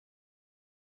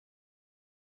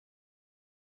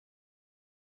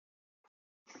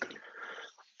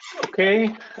Okay,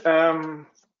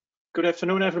 good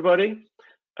afternoon, everybody.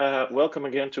 Welcome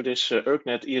again to this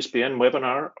ERKNet ESPN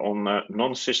webinar on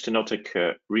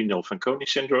non-cystinotic renal Fanconi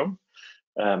syndrome.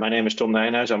 My name is Tom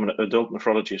Nijnhuis. I'm an adult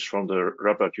nephrologist from the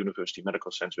Radboud University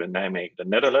Medical Center in Nijmegen, the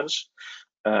Netherlands.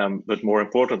 But more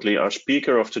importantly, our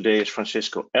speaker of today is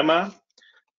Francesco Emma,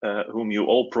 whom you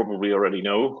all probably already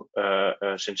know,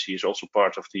 since he is also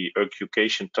part of the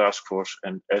ERK task force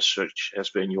and as such has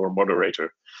been your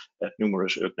moderator at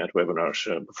numerous ERKNet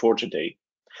webinars before today.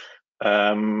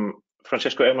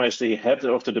 Francesco Emma is the head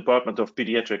of the Department of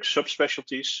Pediatric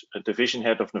Subspecialties, a division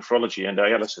head of nephrology and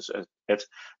dialysis at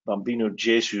Bambino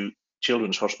Gesù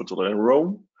Children's Hospital in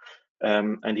Rome.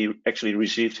 And he actually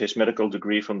received his medical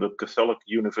degree from the Catholic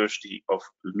University of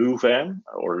Leuven,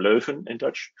 or Leuven in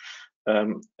Dutch,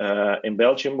 in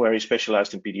Belgium, where he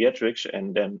specialized in pediatrics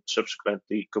and then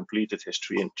subsequently completed his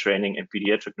training in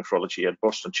pediatric nephrology at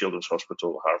Boston Children's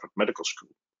Hospital, Harvard Medical School.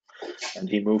 And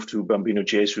he moved to Bambino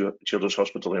Gesù Children's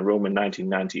Hospital in Rome in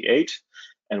 1998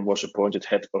 and was appointed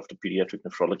head of the pediatric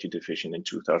nephrology division in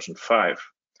 2005.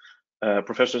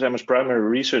 Professor Emma's primary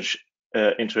research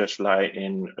interests lie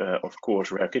in, of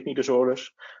course, rare kidney disorders,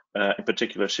 in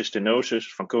particular cystinosis,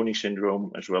 Fanconi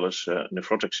syndrome, as well as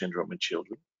nephrotic syndrome in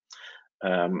children.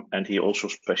 And he also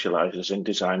specializes in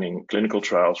designing clinical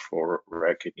trials for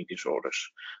rare kidney disorders,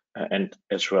 and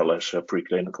as well as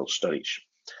preclinical studies.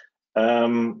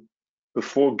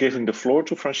 Before giving the floor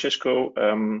to Francesco,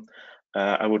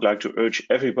 I would like to urge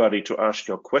everybody to ask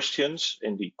your questions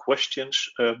in the questions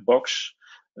box,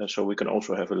 so we can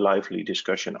also have a lively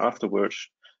discussion afterwards.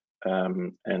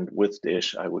 And with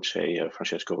this, I would say,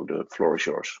 Francesco, the floor is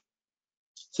yours.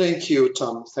 Thank you,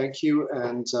 Tom. Thank you,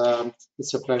 and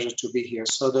it's a pleasure to be here.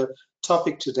 So the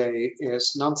topic today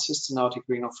is non-cystinotic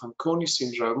renal Fanconi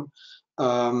syndrome,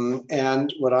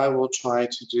 and what I will try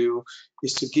to do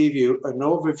is to give you an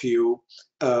overview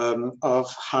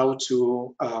of how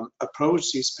to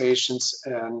approach these patients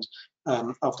and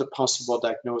of the possible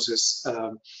diagnosis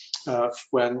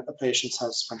when a patient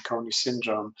has Fanconi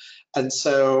syndrome. And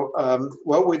so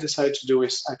what we decided to do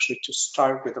is actually to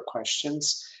start with the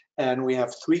questions. And we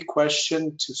have 3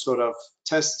 questions to sort of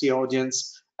test the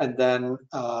audience, and then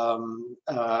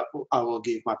I will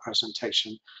give my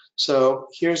presentation. So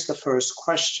here's the first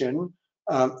question,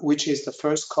 which is the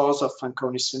first cause of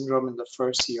Fanconi syndrome in the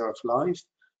first year of life.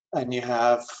 And you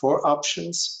have 4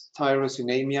 options: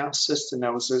 tyrosinemia,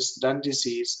 cystinosis, Danon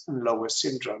disease, and Lower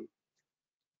syndrome.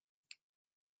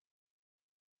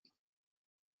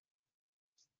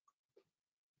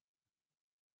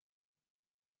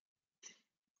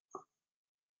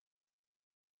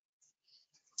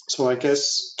 So I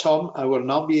guess, Tom, I will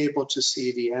not be able to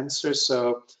see the answer,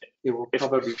 so it will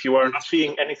probably... If you are not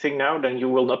seeing anything now, then you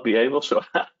will not be able. So,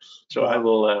 I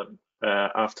will,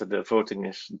 after the voting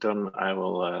is done, I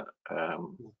will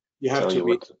you have tell to you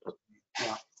read. what.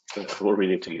 Yeah. I will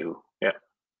read it to you. Yeah.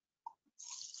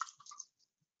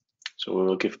 So we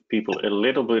will give people a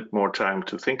little bit more time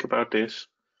to think about this.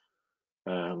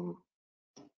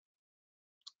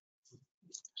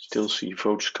 Still see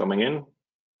votes coming in.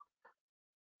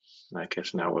 I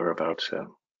guess now we're about.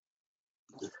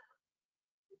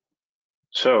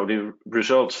 So the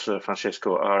results,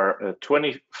 Francesco, are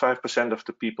 25% of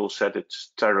the people said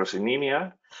it's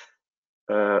tyrosinemia.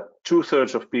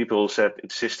 2/3 of people said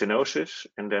it's cystinosis,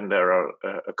 and then there are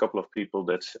a couple of people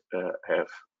that have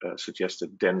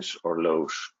suggested dense or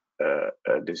Lowe's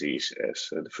disease as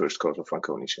the first cause of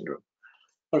Fanconi syndrome.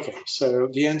 Okay, so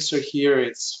the answer here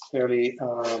is fairly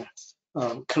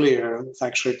clear.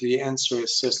 Actually, the answer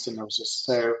is cystinosis.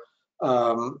 So,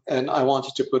 and I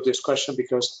wanted to put this question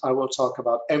because I will talk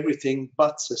about everything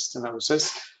but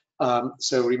cystinosis.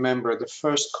 So remember, the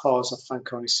first cause of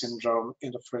Fanconi syndrome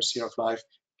in the first year of life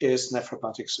is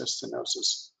nephropathic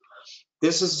cystinosis.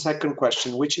 This is the second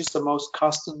question: which is the most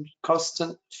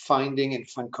constant finding in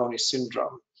Fanconi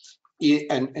syndrome?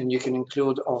 And you can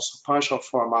include also partial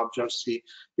form, obviously,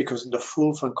 because in the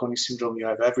full Fanconi syndrome you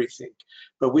have everything.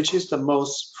 But which is the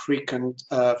most frequent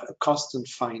constant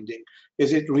finding?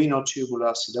 Is it renal tubular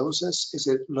acidosis? Is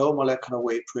it low molecular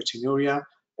weight proteinuria?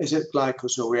 Is it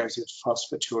glycosuria? Is it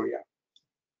phosphaturia?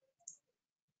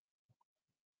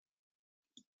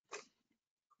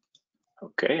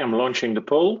 Okay, I'm launching the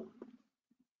poll.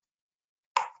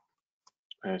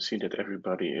 I see that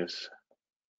everybody is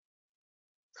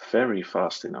very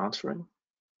fast in answering.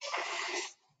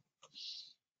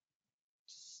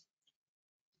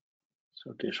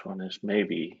 So this one is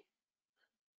maybe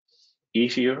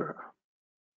easier.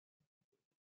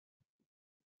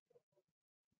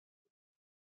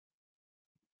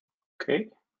 Okay,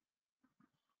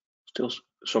 still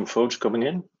some votes coming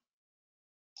in.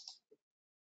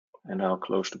 And I'll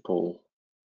close the poll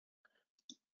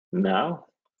now.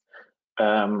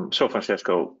 So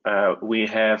Francesco, we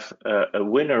have a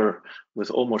winner with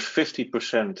almost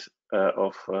 50%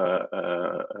 of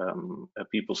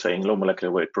people saying low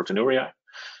molecular weight proteinuria,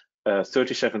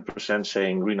 37%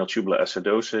 saying renal tubular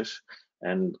acidosis,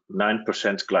 and 9%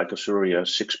 glycosuria,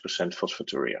 6%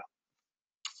 phosphaturia.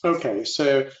 Okay,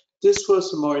 so this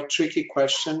was a more tricky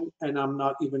question, and I'm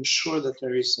not even sure that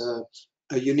there is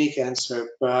a unique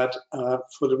answer, but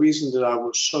for the reason that I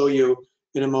will show you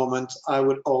in a moment, I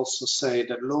would also say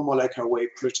that low molecular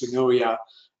weight proteinuria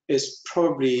is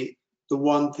probably the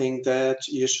one thing that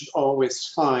you should always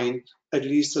find, at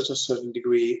least at a certain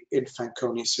degree, in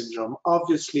Fanconi syndrome.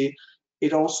 Obviously,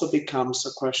 it also becomes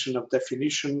a question of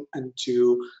definition and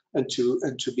to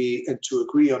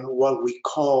agree on what we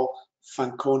call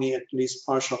Fanconi, at least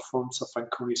partial forms of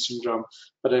Fanconi syndrome.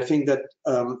 But I think that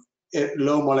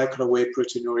low molecular weight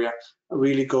proteinuria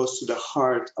really goes to the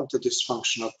heart of the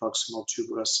dysfunction of proximal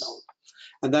tubular cell.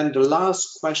 And then the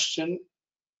last question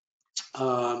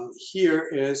here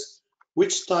is,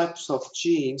 which types of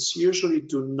genes usually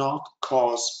do not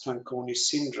cause Fanconi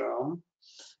syndrome?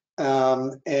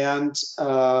 The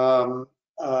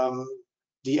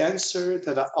answer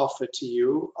that I offer to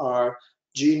you are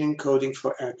gene encoding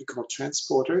for apical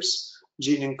transporters,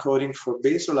 gene encoding for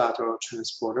basolateral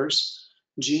transporters,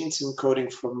 genes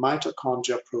encoding for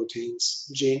mitochondria proteins,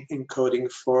 gene encoding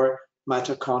for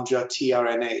mitochondria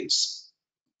tRNAs.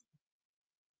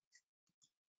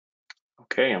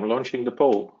 Okay, I'm launching the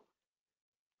poll.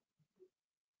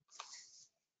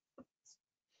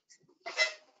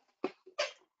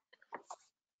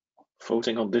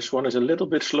 Voting on this one is a little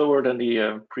bit slower than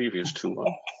the previous two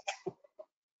ones.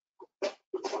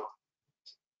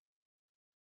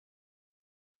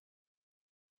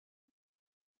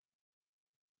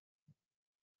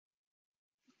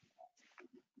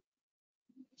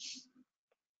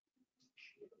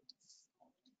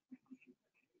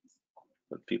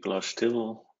 But people are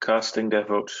still casting their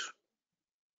votes.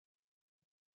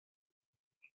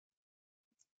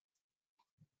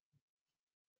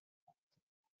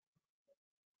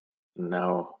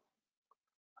 Now,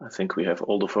 I think we have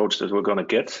all the votes that we're going to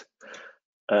get.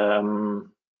 And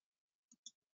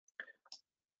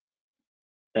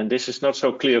this is not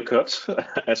so clear-cut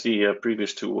as the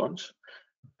previous two ones.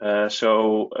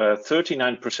 So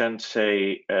 39%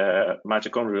 say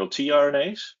mitochondrial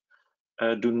tRNAs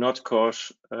do not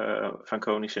cause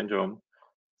Fanconi syndrome.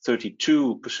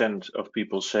 32% of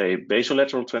people say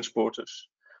basolateral transporters.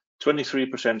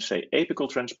 23% say apical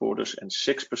transporters, and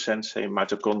 6% say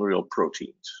mitochondrial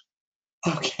proteins.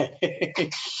 Okay,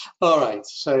 all right.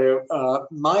 So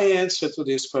my answer to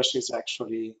this question is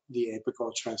actually the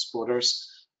apical transporters,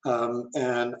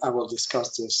 and I will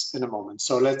discuss this in a moment.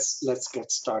 So let's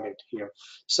get started here.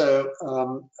 So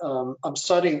I'm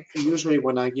starting usually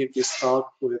when I give this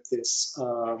talk with this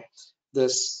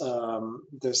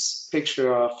this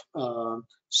picture of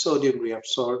sodium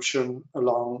reabsorption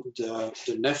along the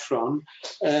nephron,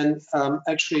 and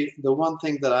actually the one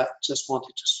thing that I just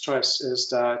wanted to stress is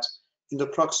that in the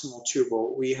proximal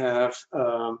tubule, we have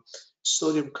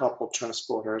sodium-coupled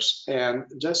transporters. And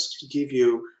just to give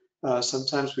you,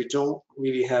 sometimes we don't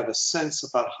really have a sense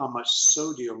about how much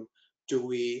sodium do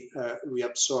we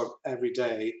reabsorb every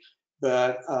day.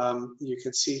 But you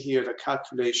can see here the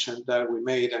calculation that we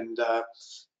made and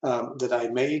that I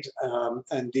made,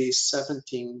 and these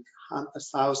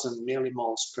 17,000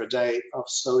 millimoles per day of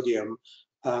sodium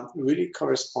really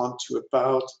correspond to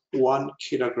about 1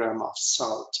 kilogram of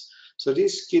salt. So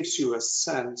this gives you a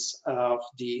sense of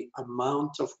the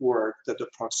amount of work that the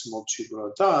proximal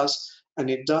tubular does, and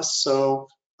it does so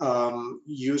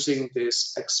using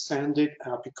this expanded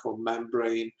apical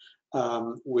membrane,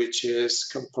 which is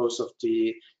composed of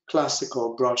the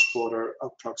classical brush border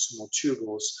of proximal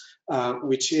tubules,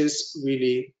 which is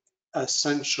really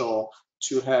essential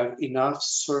to have enough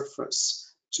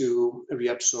surface to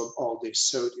reabsorb all this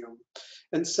sodium.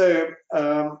 And so,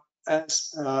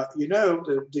 as you know,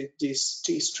 these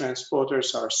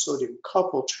transporters are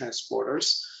sodium-coupled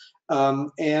transporters,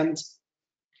 and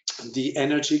the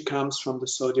energy comes from the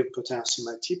sodium, potassium,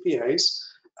 ATPase.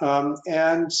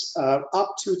 And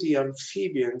up to the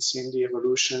amphibians in the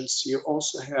evolutions, you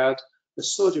also had the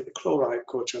sodium chloride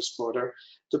co-transporter.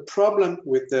 The problem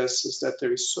with this is that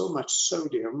there is so much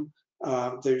sodium,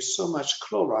 there is so much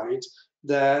chloride,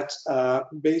 that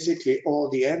basically all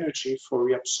the energy for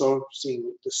reabsorbing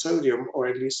the sodium, or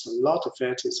at least a lot of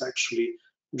it, is actually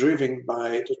driven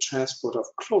by the transport of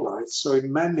chloride. So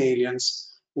in mammalians,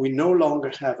 we no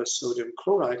longer have a sodium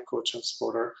chloride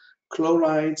co-transporter.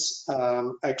 Chlorides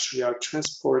actually are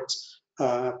transport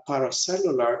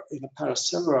paracellular, in a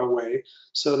paracellular way,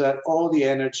 so that all the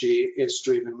energy is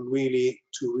driven really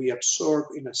to reabsorb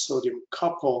in a sodium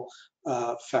couple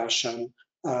fashion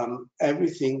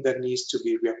everything that needs to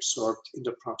be reabsorbed in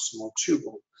the proximal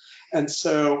tubule. And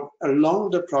so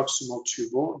along the proximal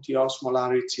tubule, the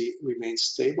osmolarity remains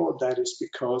stable. That is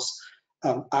because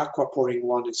aquaporin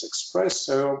 1 is expressed.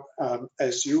 So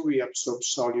as you reabsorb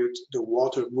solute, the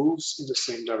water moves in the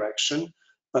same direction,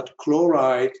 but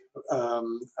chloride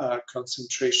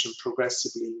concentration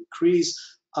progressively increase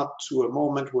up to a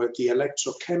moment where the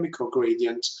electrochemical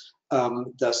gradient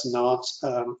does not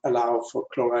allow for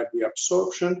chloride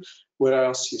reabsorption,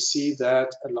 whereas you see that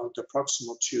along the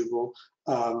proximal tubule,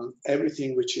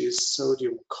 everything which is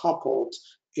sodium coupled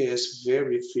is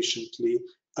very efficiently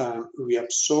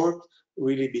reabsorbed,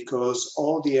 really because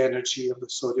all the energy of the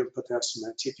sodium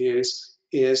potassium ATPase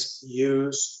is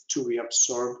used to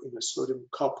reabsorb in a sodium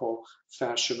couple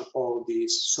fashion all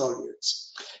these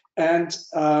solutes. And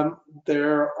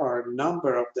there are a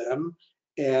number of them,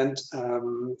 and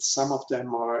some of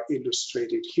them are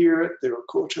illustrated here. There are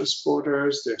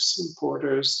co-transporters, there are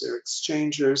symporters, there are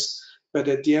exchangers, but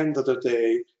at the end of the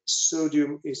day,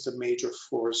 sodium is the major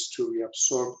force to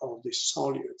reabsorb all these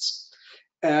solutes.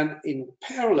 And in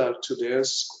parallel to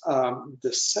this,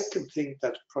 the second thing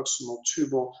that proximal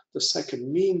tubule, the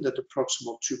second mean that the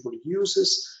proximal tubule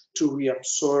uses to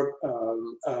reabsorb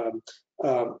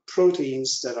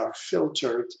proteins that are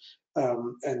filtered,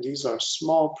 and these are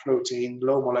small protein,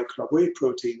 low molecular weight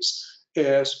proteins,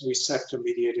 is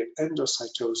receptor-mediated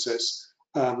endocytosis.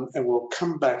 And we'll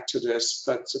come back to this,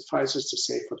 but suffices to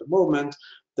say for the moment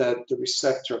that the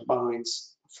receptor binds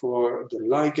for the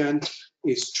ligand,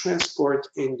 is transported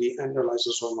in the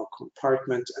endolysosomal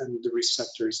compartment, and the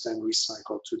receptor is then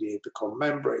recycled to the apical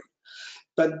membrane.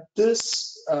 But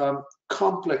this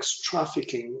complex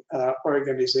trafficking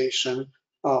organization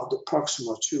of the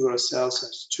proximal tubular cells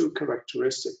has two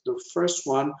characteristics. The first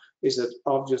one is that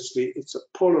obviously it's a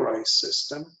polarized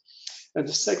system, and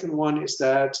the second one is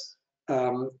that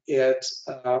it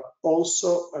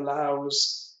also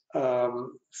allows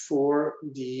for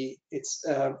the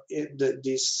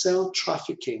cell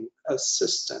trafficking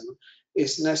system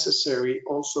is necessary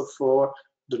also for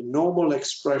the normal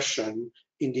expression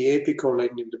in the apical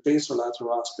and in the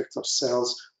basolateral aspect of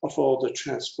cells of all the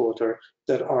transporter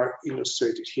that are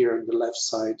illustrated here on the left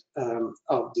side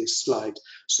of this slide.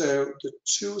 So the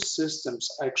two systems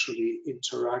actually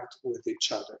interact with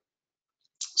each other.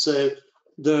 So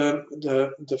the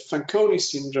Fanconi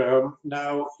syndrome,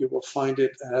 now you will find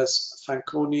it as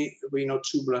Fanconi renal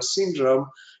tubular syndrome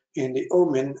in the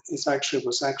omen,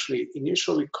 was actually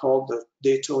initially called the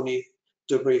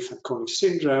Daytoni-Debray-Fanconi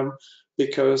syndrome,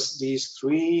 because these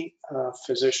three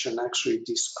physicians actually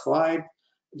describe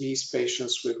these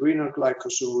patients with renal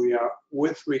glycosuria,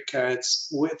 with rickets,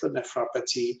 with a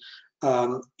nephropathy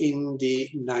in the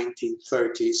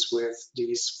 1930s with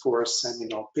these 4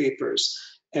 seminal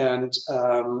papers. And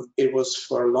it was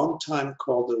for a long time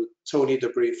called the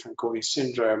Tony-Debray-Fanconi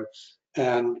syndrome,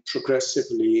 and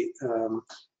progressively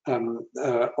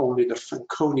only the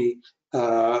Fanconi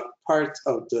part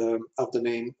of the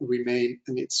name remained,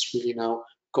 and it's really now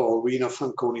called renal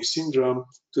Fanconi syndrome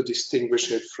to distinguish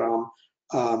it from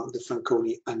the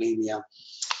Fanconi anemia.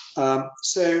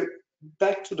 So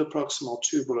back to the proximal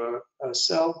tubular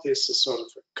cell, this is sort of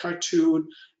a cartoon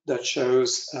that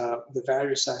shows the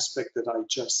various aspects that I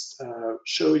just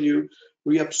showed you.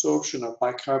 Reabsorption of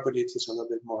bicarbonate is a little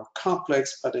bit more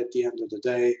complex, but at the end of the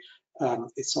day,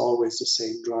 it's always the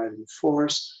same driving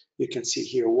force. You can see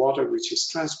here water, which is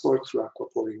transported through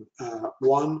aquaporin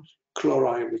 1,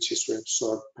 chloride, which is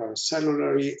reabsorbed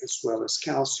paracellularly, as well as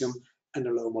calcium, and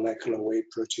a low molecular weight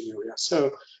proteinuria.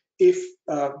 So if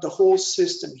the whole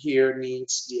system here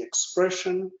needs the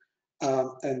expression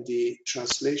and the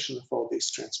translation of all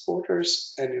these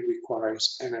transporters, and it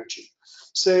requires energy.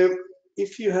 So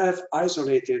if you have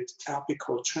isolated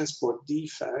apical transport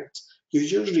defect, you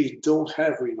usually don't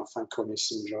have renal Fanconi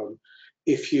syndrome.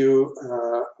 If you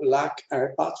lack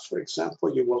ARPAT, for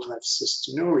example, you will have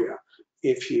cystinuria.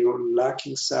 If you're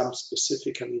lacking some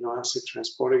specific amino acid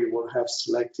transporter, you will have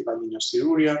selective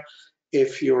aminosyruria.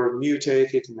 If you're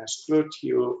mutated in SGLUT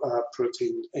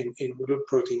protein, in GLUT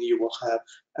protein, you will have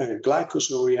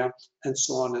glycosuria, and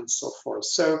so on and so forth.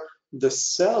 So the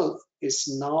cell is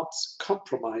not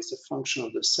compromised, the function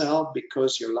of the cell,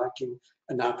 because you're lacking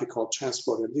an apical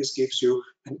transporter. This gives you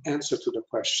an answer to the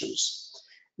questions.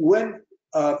 When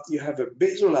you have a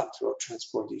basolateral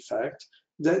transport defect,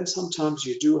 then sometimes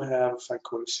you do have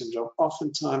Fanconi syndrome.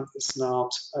 Oftentimes it's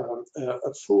not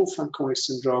a full Fanconi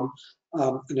syndrome,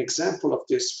 An example of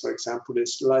this, for example,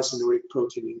 is lysinuric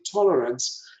protein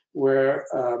intolerance, where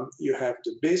you have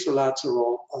the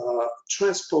basolateral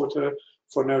transporter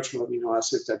for neutral amino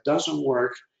acid that doesn't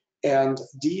work, and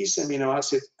these amino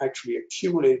acids actually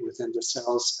accumulate within the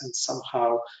cells, and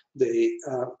somehow they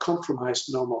compromise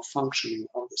normal functioning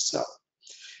of the cell.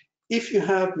 If you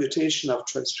have mutation of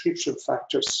transcription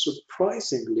factors,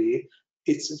 surprisingly,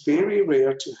 it's very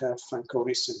rare to have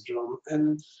Fanconi syndrome,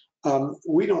 and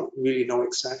we don't really know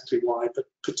exactly why, but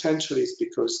potentially it's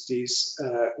because these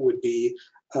would be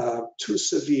too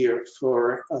severe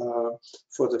for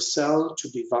the cell to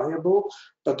be viable,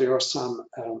 but there are some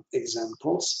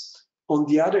examples. On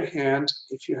the other hand,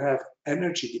 if you have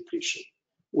energy depletion,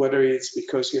 whether it's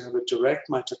because you have a direct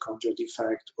mitochondrial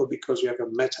defect or because you have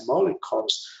a metabolic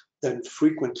cause, then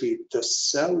frequently the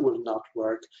cell will not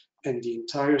work and the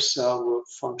entire cell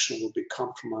function will be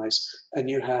compromised, and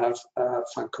you have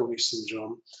Fanconi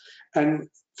syndrome. And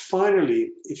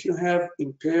finally, if you have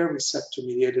impaired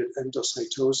receptor-mediated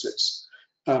endocytosis,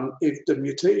 if the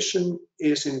mutation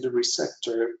is in the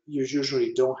receptor, you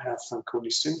usually don't have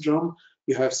Fanconi syndrome.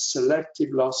 You have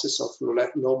selective losses of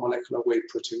low molecular weight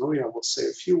proteinuria. I will say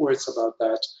a few words about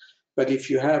that. But if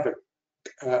you have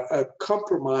a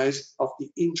compromise of the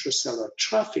intracellular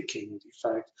trafficking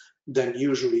defect, then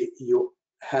usually you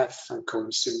have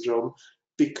Fanconi syndrome,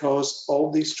 because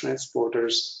all these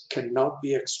transporters cannot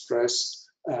be expressed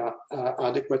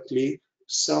adequately,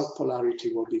 cell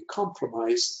polarity will be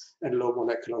compromised, and low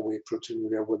molecular weight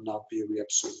proteinuria will not be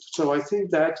reabsorbed. So I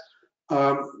think that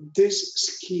this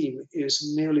scheme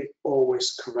is nearly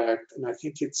always correct, and I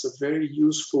think it's a very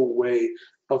useful way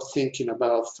of thinking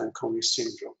about Fanconi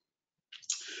syndrome.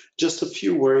 Just a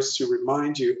few words to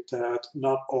remind you that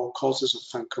not all causes of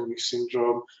Fanconi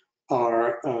syndrome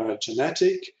are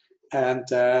genetic, and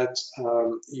that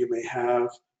you may have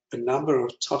a number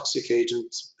of toxic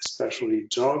agents, especially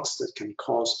drugs, that can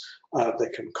cause,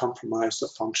 that can compromise the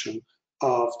function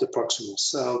of the proximal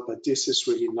cell, but this is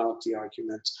really not the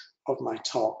argument of my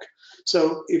talk.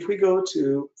 So if we go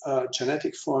to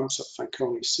genetic forms of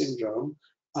Fanconi syndrome,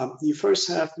 you first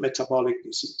have metabolic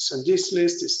disease, and this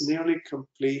list is nearly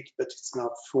complete, but it's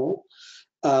not full.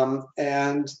 From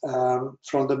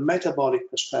the metabolic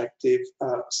perspective,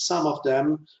 some of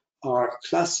them are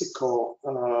classical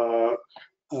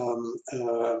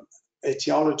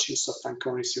etiologies of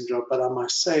Fanconi syndrome, but I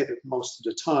must say that most of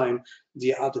the time,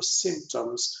 the other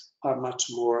symptoms are much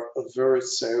more overt.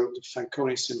 So the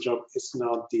Fanconi syndrome is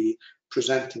not the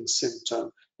presenting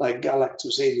symptom, like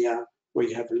galactosemia, where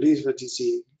you have a liver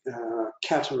disease,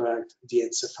 cataract,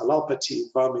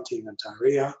 diencephalopathy, vomiting and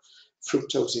diarrhea,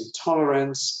 fructose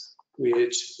intolerance,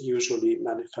 which usually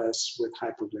manifests with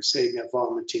hypoglycemia,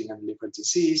 vomiting, and liver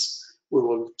disease. We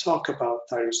will talk about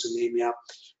tyrosinemia.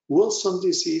 Wilson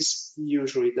disease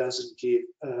usually doesn't give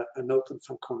an open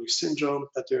Fanconi syndrome,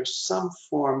 but there's some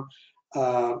form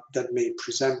that may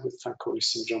present with Fanconi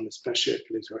syndrome, especially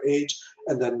at later age,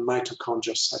 and then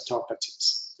mitochondrial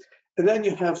cytopathies. And then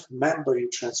you have membrane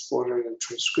transporter and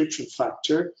transcription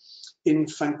factor. In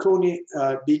Fanconi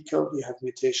Bickel, you have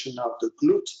mutation of the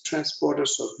GLUT transporter,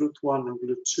 so GLUT1 and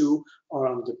GLUT2 are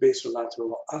on the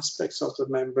basolateral aspects of the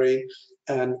membrane,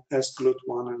 and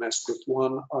sGLUT1 and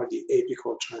sGLUT1 are the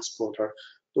apical transporter,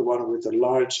 the one with the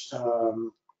large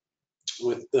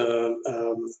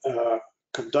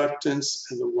conductance,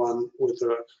 and the one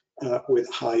with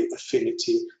high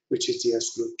affinity, which is the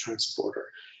sGLUT transporter.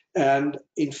 And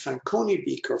in Fanconi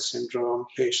Bickel syndrome,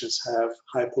 patients have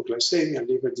hypoglycemia,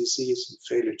 liver disease, and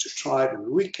failure to thrive, and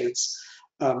rickets,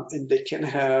 and they can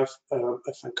have a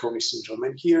Fanconi syndrome.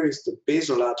 And here is the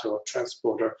basolateral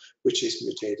transporter, which is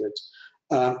mutated.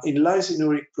 In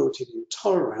lysinuric protein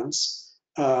intolerance,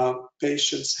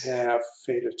 patients have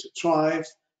failure to thrive,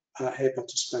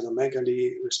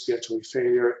 hepatosplenomegaly, respiratory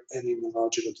failure, and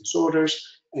immunological disorders,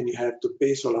 and you have the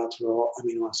basolateral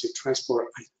amino acid transporter.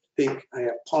 I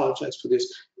apologize for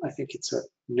this. I think it's a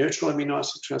neutral amino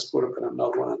acid transporter, but I'm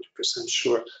not 100%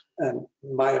 sure. And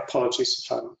my apologies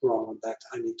if I'm wrong on that.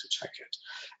 I need to check it.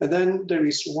 And then there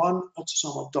is one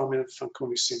autosomal dominant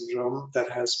Fanconi syndrome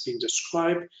that has been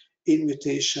described in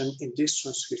mutation in this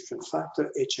transcription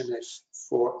factor,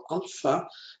 HNF4 alpha,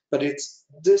 but it's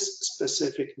this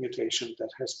specific mutation that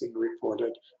has been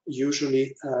reported.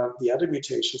 Usually the other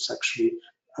mutations actually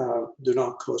do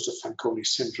not cause the Fanconi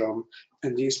syndrome,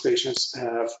 and these patients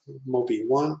have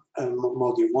MODY1,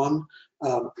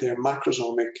 they're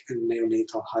macrosomic and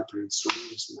neonatal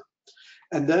hyperinsulinism.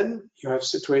 And then you have a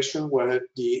situation where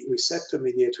the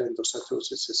receptor-mediated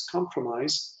endocytosis is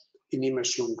compromised in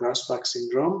Imerslund-Grasbach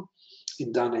syndrome,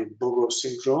 in Danon-Bogo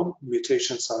syndrome,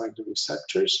 mutations are in the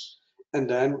receptors, and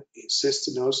then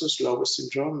cystinosis, lower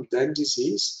syndrome, then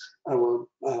disease. I will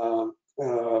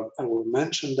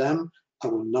mention them. I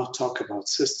will not talk about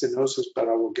cystinosis, but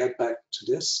I will get back to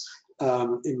this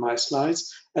in my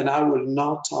slides. And I will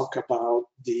not talk about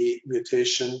the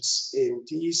mutations in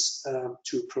these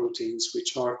two proteins,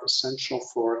 which are essential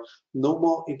for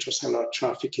normal intracellular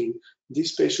trafficking.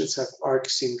 These patients have ERK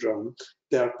syndrome.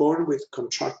 They are born with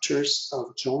contractures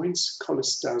of joints,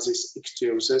 cholestasis,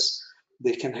 ichthyosis.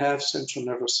 They can have central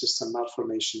nervous system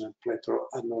malformation and plethora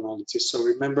abnormalities. So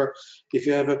remember, if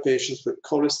you have a patient with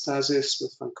cholestasis,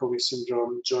 with Fanconi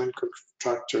syndrome, joint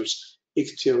contractures,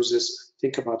 ichthyosis,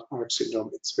 think about ERK syndrome.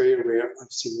 It's very rare.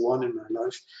 I've seen one in my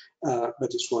life,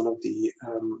 but it's one of the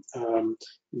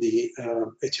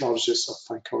etiologies of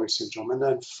Fanconi syndrome. And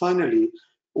then finally,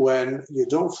 when you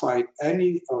don't find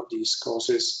any of these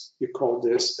causes, you call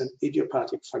this an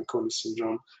idiopathic Fanconi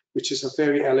syndrome, which is a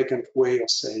very elegant way of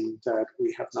saying that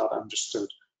we have not understood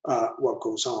what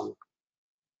goes on.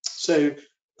 So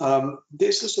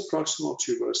this is the proximal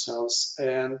tubular cells,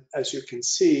 and as you can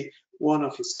see, one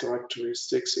of its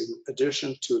characteristics, in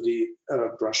addition to the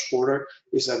brush border,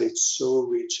 is that it's so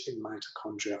rich in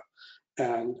mitochondria.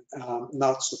 And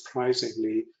not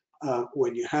surprisingly,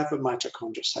 when you have a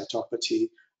mitochondrial cytopathy,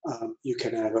 you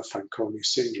can have a Fanconi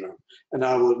syndrome. And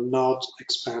I will not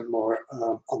expand more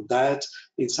on that.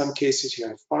 In some cases, you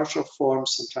have partial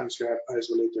forms. Sometimes you have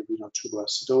isolated renal tubular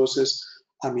acidosis,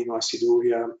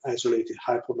 aminoaciduria, isolated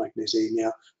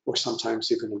hypomagnesemia, or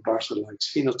sometimes even a Bartholin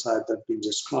phenotype that's been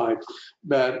described.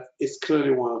 But it's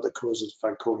clearly one of the causes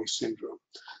of Fanconi syndrome.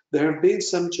 There have been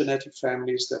some genetic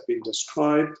families that have been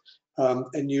described,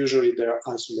 and usually they're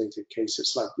isolated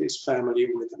cases like this family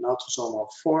with an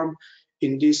autosomal form.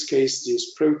 In this case,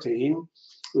 this protein,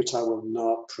 which I will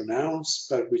not pronounce,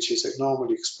 but which is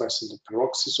normally expressed in the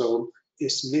peroxisome,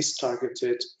 is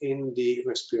mistargeted in the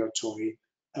respiratory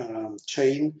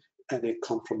chain, and it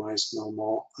compromised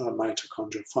normal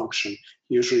mitochondrial function.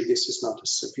 Usually this is not a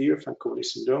severe Fanconi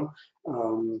syndrome,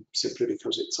 simply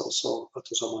because it's also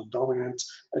autosomal dominant,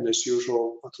 and as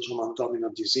usual, autosomal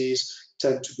dominant disease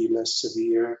tend to be less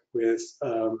severe with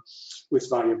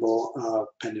variable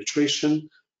penetration.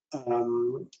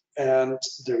 And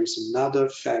there is another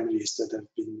families that have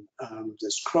been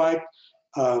described.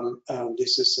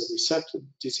 This is a receptor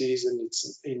disease, and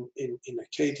it's in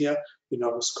Acadia, in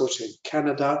Nova Scotia, in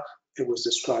Canada. It was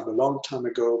described a long time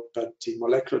ago, but the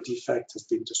molecular defect has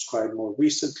been described more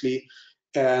recently,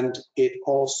 and it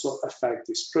also affects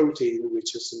this protein,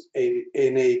 which is an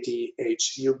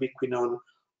NADH ubiquinone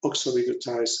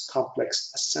oxyreductase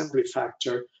complex assembly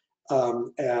factor.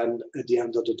 And at the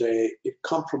end of the day, it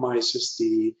compromises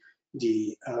the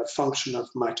function of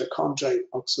mitochondria, it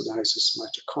oxidizes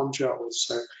mitochondria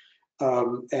also.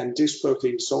 And this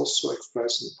protein is also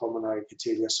expressed in pulmonary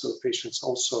epithelia, so patients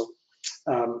also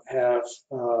have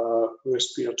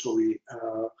respiratory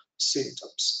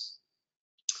symptoms.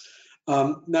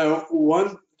 Now,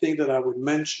 one thing that I would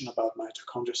mention about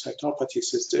mitochondrial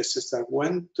cytopathies is this, is that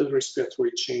when the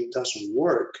respiratory chain doesn't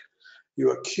work,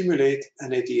 you accumulate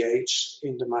NADH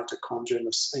in the mitochondria,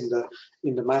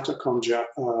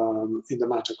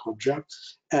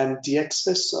 and the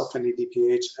excess of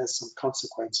NADPH has some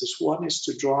consequences. One is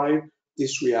to drive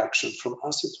this reaction from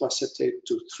acid to acetate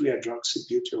to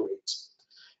 3-hydroxybutyrate,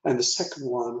 and the second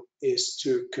one is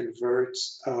to convert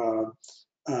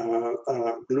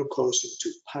glucose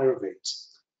into pyruvate.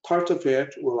 Part of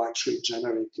it will actually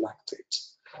generate lactate.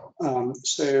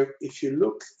 So if you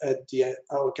look at the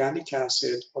organic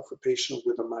acid of a patient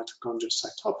with a mitochondrial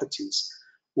cytopathies,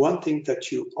 one thing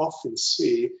that you often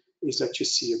see is that you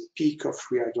see a peak of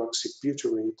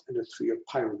 3-hydroxybutyrate and a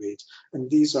 3-pyruvate, and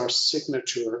these are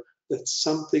signature that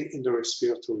something in the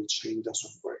respiratory chain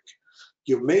doesn't work.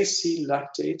 You may see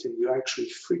lactate, and you actually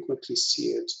frequently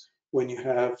see it when you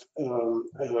have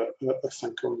a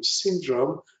Fanconi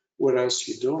syndrome, whereas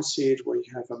you don't see it when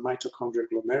you have a mitochondrial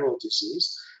glomerular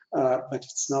disease, but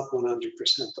it's not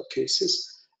 100% of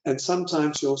cases. And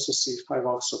sometimes you also see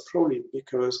 5-oxoproline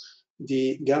because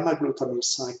the gamma-glutamine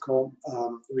cycle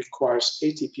requires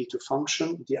ATP to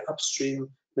function. The upstream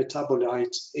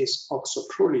metabolite is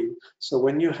oxoproline. So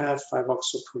when you have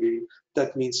 5-oxoproline,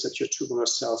 that means that your tubular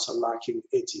cells are lacking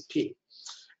ATP.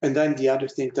 And then the other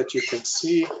thing that you can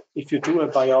see, if you do a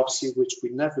biopsy, which we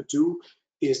never do,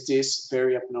 is this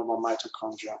very abnormal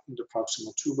mitochondria in the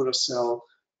proximal tubular cell,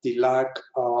 the lack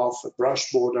of a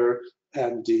brush border,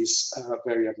 and these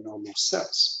very abnormal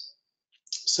cells.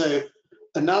 So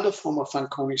another form of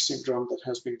Fanconi syndrome that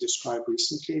has been described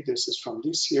recently, this is from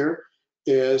this year,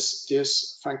 is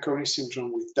this Fanconi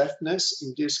syndrome with deafness.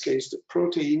 In this case, the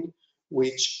protein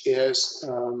which is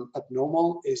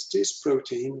abnormal, is this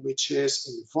protein, which is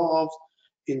involved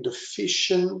in the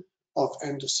fission of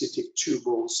endocytic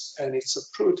tubules, and it's a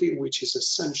protein which is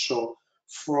essential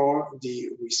for the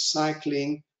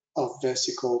recycling of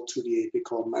vesicle to the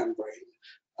apical membrane.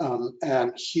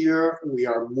 And here we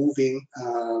are moving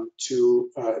to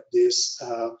this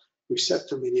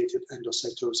receptor-mediated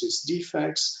endocytosis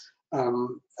defects.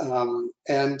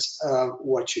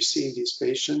 What you see in these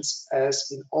patients,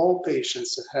 as in all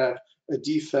patients that have a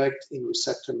defect in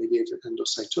receptor-mediated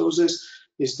endocytosis,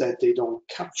 is that they don't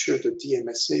capture the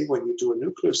DMSA when you do a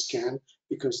nuclear scan,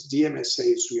 because DMSA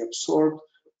is reabsorbed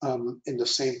in the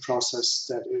same process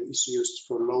that is used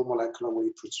for low molecular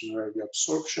weight proteinuria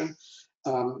reabsorption.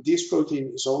 This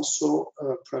protein is also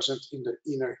present in the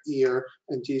inner ear,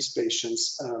 and these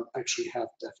patients actually have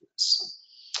deafness.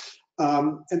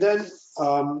 And then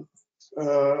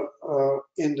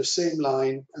in the same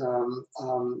line,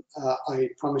 I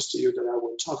promised you that I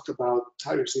will talk about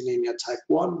tyrosinemia type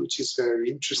 1, which is very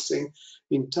interesting.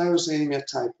 In tyrosinemia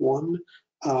type 1,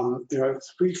 there are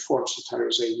 3 forms of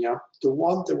tyrosemia. The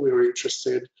one that we're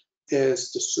interested in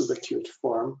is the subacute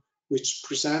form, which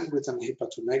present with an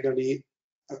hepatomegaly,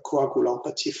 a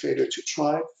coagulopathy, failure to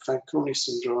thrive, Fanconi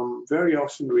syndrome, very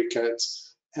often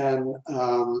rickets, and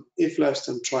if left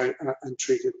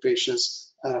untreated,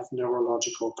 patients have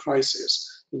neurological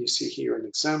crisis. And you see here an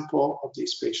example of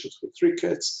these patients with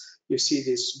rickets. You see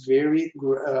this very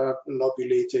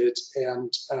lobulated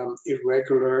and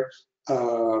irregular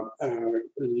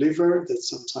liver that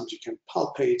sometimes you can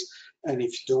palpate, and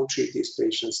if you don't treat these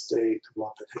patients, they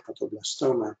develop a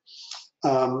hepatoblastoma.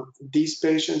 These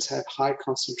patients have high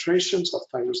concentrations of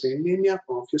tyrosinemia,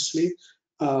 obviously,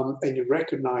 and you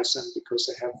recognize them because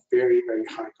they have very, very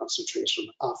high concentration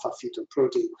of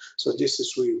alpha-fetoprotein. So this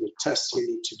is really the test you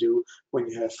need to do when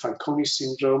you have Fanconi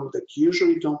syndrome that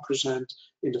usually don't present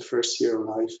in the first year of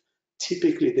life.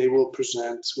 Typically, they will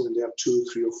present when they are 2,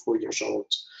 3, or 4 years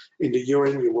old. In the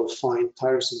urine, you will find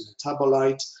tyrosine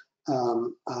metabolite,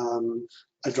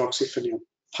 hydroxyphenyl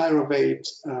pyruvate,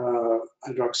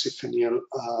 hydroxyphenyl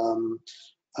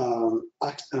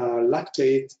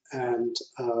lactate, and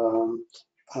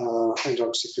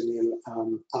hydroxyphenyl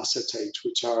acetate,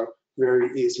 which are very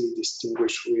easily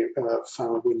distinguished,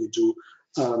 found when you do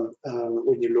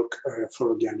when you look for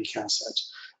organic acid.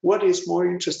 What is more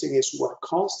interesting is what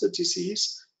caused the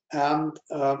disease. And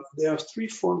there are 3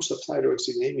 forms of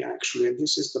thyroxinemia actually, and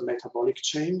this is the metabolic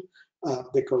chain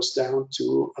that goes down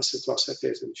to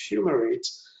acetoacetate and fumarate.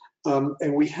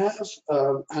 And we have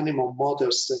animal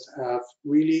models that have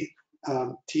really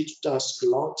taught us a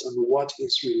lot on what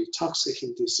is really toxic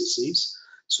in this disease.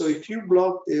 So if you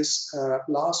block this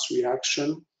last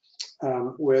reaction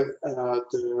with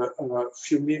the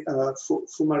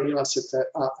fumaryl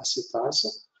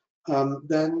acetase,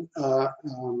 then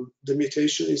the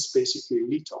mutation is basically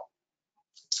lethal.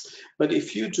 But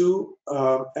if you do,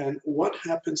 and what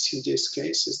happens in this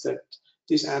case is that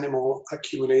this animal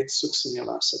accumulates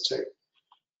succinyl acetate.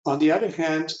 On the other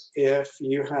hand, if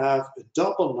you have a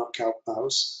double knockout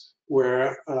mouse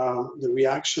where the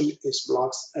reaction is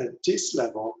blocked at this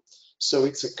level, so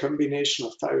it's a combination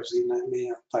of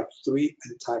tyrosinemia type 3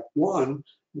 and type 1,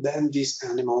 then this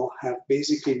animal have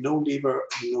basically no liver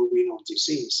and no renal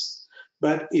disease.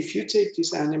 But if you take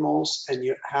these animals and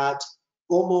you add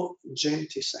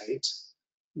homogenticide,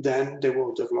 then they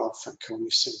will develop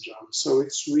Fanconi syndrome. So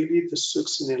it's really the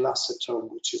succinyl acetone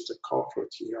which is the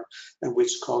culprit here and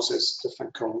which causes the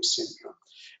Fanconi syndrome.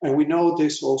 And we know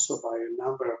this also by a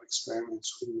number of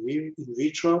experiments in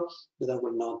vitro that I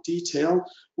will not detail.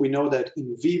 We know that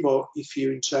in vivo, if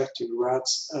you inject in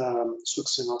rats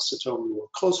succinyl acetone, you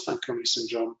will cause Fanconi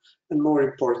syndrome. And more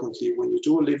importantly, when you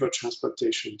do a liver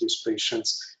transplantation in these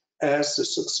patients, as the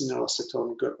succinyl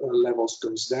acetone levels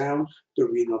goes down, the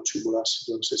renal tubular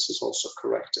acidosis is also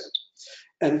corrected.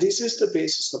 And this is the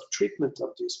basis of treatment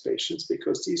of these patients,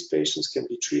 because these patients can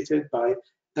be treated by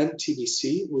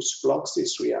NTDC, which blocks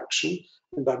this reaction.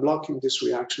 And by blocking this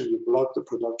reaction, you block the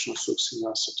production of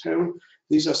succinyl acetone.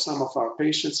 These are some of our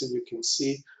patients, and you can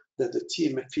see that the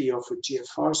TMFE of a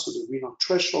GFR, so the renal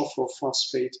threshold for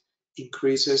phosphate,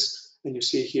 increases. And you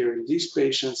see here in these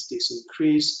patients, this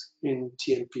increase in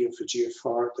TMP of a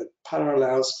GFR that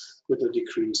parallels with the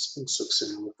decrease in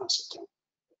succinyl acetone.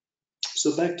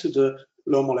 So back to the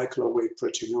low molecular weight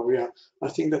proteinuria. I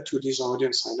think that to this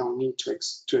audience, I don't need to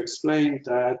explain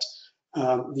that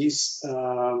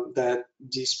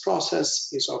this process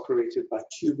is operated by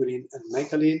tubulin and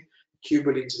megalin.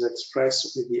 Tubulin is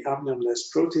expressed with the amnion-less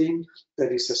protein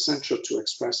that is essential to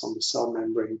express on the cell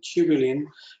membrane tubulin.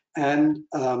 And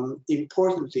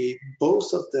importantly,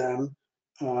 both of them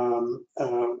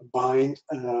bind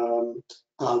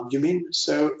albumin.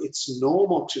 So it's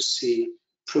normal to see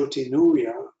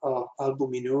proteinuria or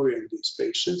albuminuria in these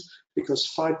patients because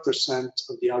 5%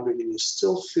 of the albumin is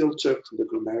still filtered to the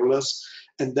glomerulus.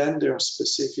 And then there are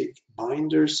specific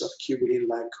binders of tubulin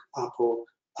like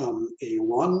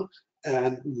ApoA1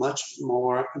 and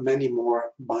many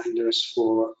more binders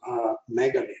for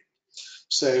megalin.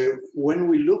 So when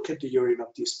we look at the urine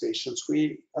of these patients,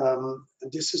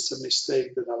 this is a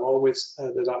mistake that I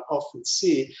often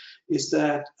see, is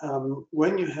that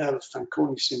when you have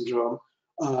Fanconi syndrome,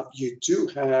 you do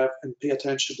have, and pay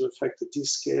attention to the fact that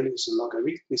this scale is a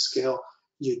logarithmic scale,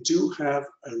 you do have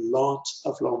a lot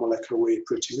of low molecular weight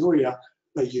proteinuria,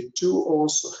 but you do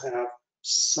also have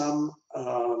some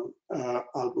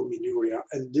albuminuria,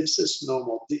 and this is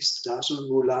normal. This doesn't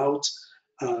rule out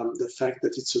the fact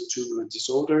that it's a tubular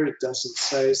disorder. It doesn't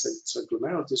say that it's a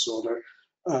glomerular disorder.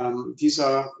 These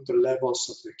are the levels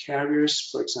of the carriers,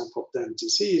 for example, then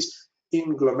disease.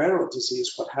 In glomerular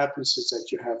disease, what happens is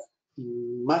that you have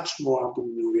much more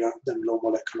albuminuria than low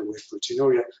molecular weight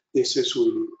proteinuria. This is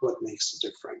really what makes the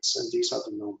difference, and these are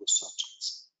the normal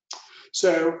subjects.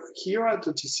 So here are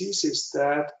the diseases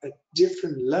that at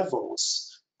different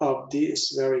levels of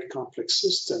this very complex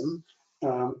system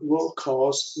will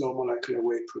cause low molecular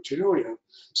weight proteinuria.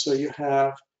 So you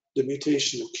have the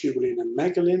mutation of tubulin and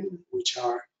megalin, which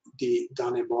are the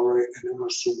Danebore and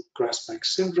Emerson-Grasbach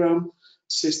syndrome,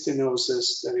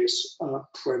 cystinosis, that is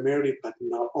primarily but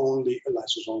not only a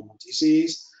lysosomal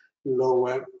disease,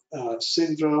 Lowe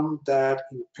syndrome that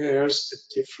impairs at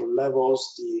different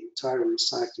levels the entire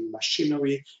recycling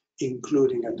machinery,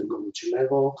 including at the Golgi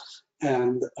level,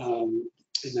 and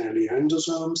in early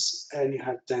endosomes, and you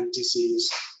have then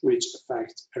disease which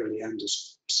affect early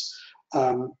endosomes.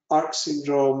 ERK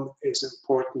syndrome is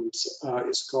important,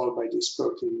 is called by this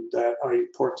protein that are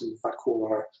important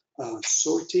vacuolar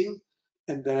sorting,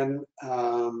 and then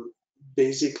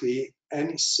basically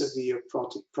any severe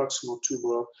proximal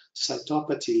tubular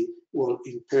cytopathy will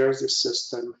impair the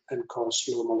system and cause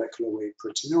low molecular weight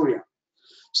proteinuria.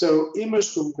 So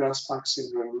Emerson-Grasbach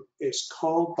syndrome is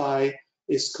caused by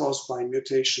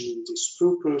mutation in this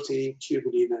spru protein,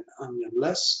 tubulin and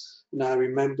onion-less. Now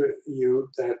remember you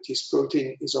that this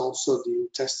protein is also the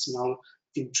intestinal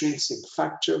intrinsic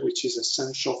factor, which is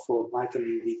essential for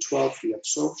vitamin B12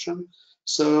 reabsorption.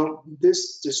 So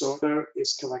this disorder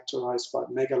is characterized by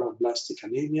megaloblastic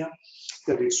anemia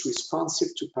that is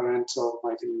responsive to parental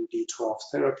vitamin B12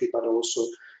 therapy, but also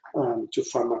to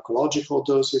pharmacological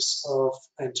doses of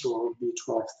enteral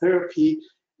B12 therapy.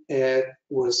 It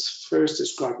was first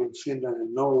described in Finland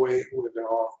and Norway, where there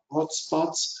are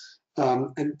hotspots,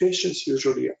 and patients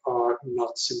usually are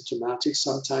not symptomatic.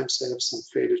 Sometimes they have some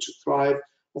failure to thrive.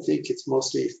 I think it's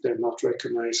mostly if they're not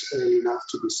recognized early enough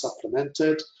to be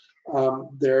supplemented.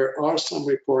 There are some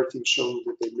reporting showing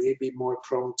that they may be more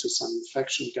prone to some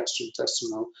infection,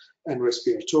 gastrointestinal and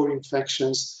respiratory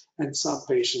infections, and some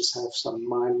patients have some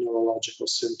mild neurological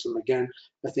symptom. Again,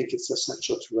 I think it's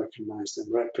essential to recognize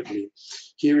them rapidly.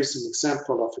 Here is an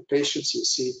example of a patient. You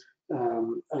see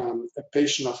a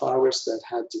patient of ours that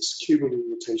had this tubulin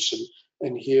mutation,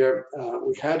 and here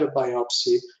we had a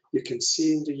biopsy. You can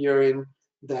see in the urine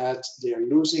that they are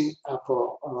losing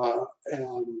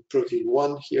protein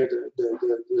 1 here.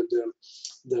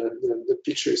 The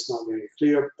picture is not very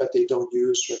clear, but they don't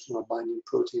use retinol binding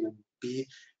protein and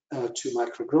B2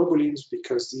 microglobulins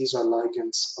because these are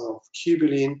ligands of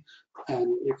tubulin,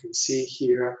 and you can see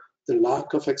here the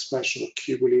lack of expression of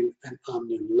tubulin and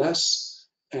onion-less,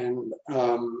 and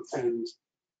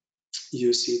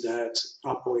you see that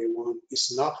ApoA1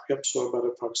 is not reabsorbed by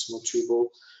the proximal tubule,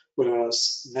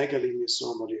 whereas megalin is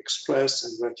normally expressed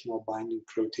and retinol binding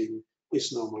protein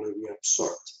is normally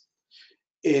reabsorbed.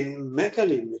 In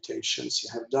megalin mutations, you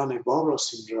have Daneboro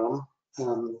syndrome.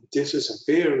 This is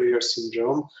a very rare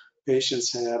syndrome.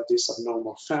 Patients have this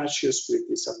abnormal fascias with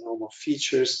these abnormal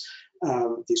features,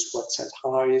 these wet-set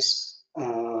eyes.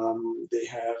 They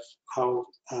have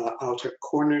outer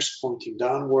corners pointing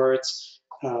downwards.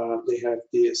 They have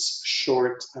this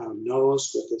short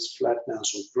nose with this flat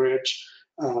nasal bridge.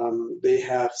 They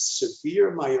have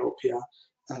severe myopia.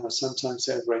 Sometimes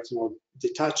they have retinal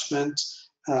detachment,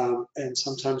 and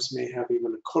sometimes may have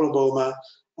even a coloboma.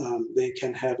 They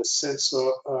can have a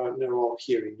sensorineural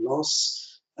hearing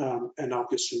loss, and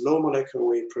obviously low molecular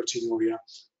weight proteinuria.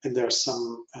 And there are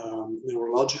some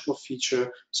neurological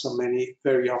feature. So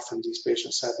very often these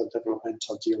patients have a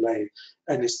developmental delay,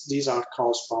 and these are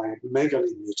caused by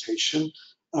megalin mutation.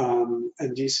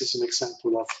 And this is an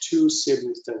example of two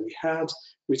siblings that we had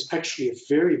with actually a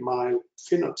very mild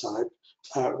phenotype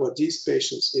what these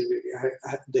patients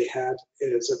they had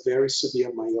is a very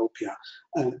severe myopia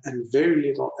and very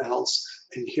little else.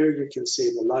 And here you can see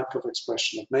the lack of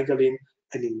expression of megalin.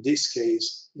 And in this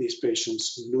case, these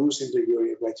patients lose in the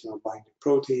urine retinal binding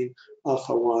protein,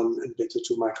 alpha-1 and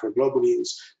beta-2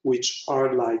 microglobulins, which are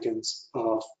ligands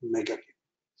of megalin.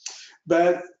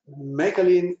 But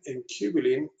megalin and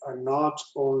tubulin are not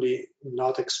only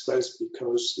not expressed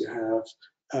because you have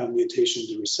a mutation in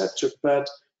the receptor, but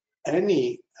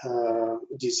any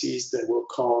disease that will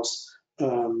cause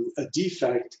a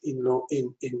defect in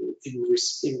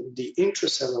the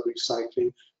intracellular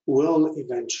recycling will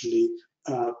eventually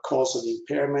cause an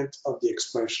impairment of the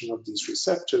expression of these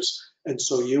receptors, and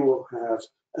so you will have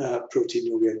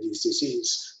proteinuria in this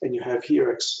disease. And you have here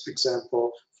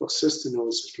example for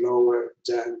cystinosis, lower,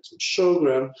 dent, and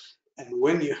Sjogren. And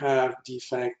when you have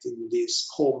defect in this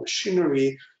whole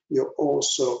machinery, you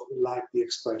also lack the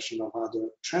expression of other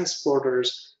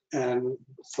transporters, and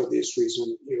for this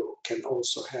reason, you can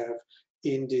also have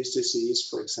in this disease,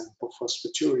 for example,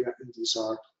 phosphaturia, and these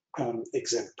are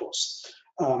examples.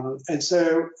 And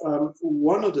so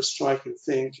one of the striking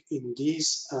things in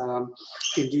these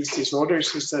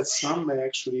disorders is that some may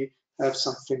actually have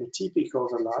some phenotypic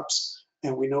overlaps.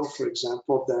 And we know, for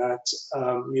example, that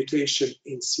mutation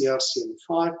in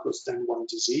CRCN5 causes DEN1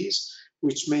 disease,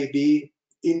 which may be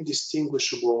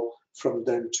indistinguishable from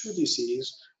DEN2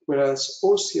 disease, whereas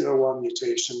OCR1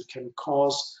 mutation can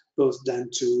cause both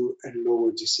DEN2 and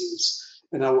lower disease.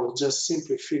 And I will just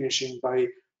simply finishing by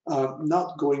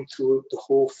not going through the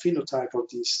whole phenotype of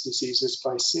these diseases,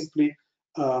 by simply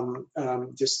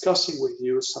discussing with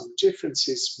you some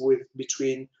differences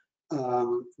between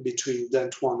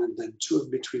DENT1 and DENT2,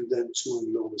 between DENT2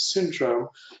 and lower syndrome.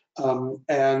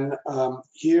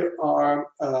 Here are,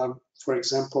 for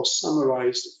example,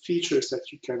 summarized features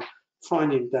that you can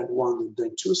find in DENT1 and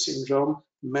DENT2 syndrome.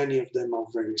 Many of them are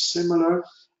very similar.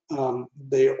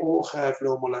 They all have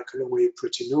low molecular weight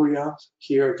proteinuria.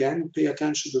 Here again, pay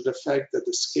attention to the fact that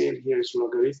the scale here is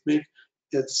logarithmic.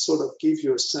 It sort of gives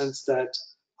you a sense that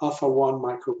alpha-1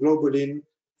 microglobulin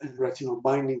and retinal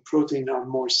binding protein are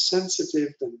more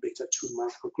sensitive than beta-2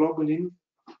 microglobulin.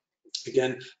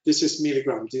 Again, this is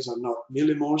milligram, these are not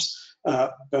millimores,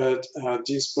 but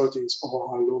these proteins all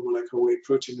are low molecular weight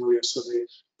proteinuria, so the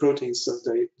proteins that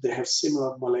they have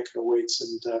similar molecular weights,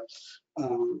 and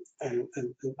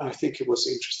I think it was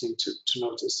interesting to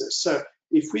notice this. So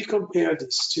if we compare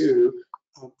these two,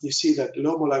 you see that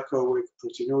low molecular weight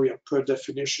proteinuria per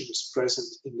definition is present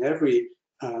in every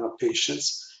patient.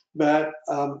 But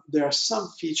there are some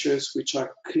features which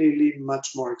are clearly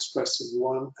much more expressed in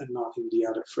one and not in the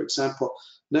other. For example,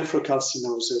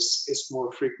 nephrocalcinosis is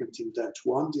more frequent in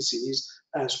DENT1 disease,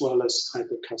 as well as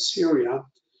hypercalciuria.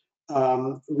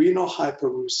 Renal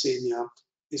hyperuricemia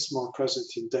is more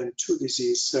present in DENT2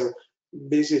 disease. So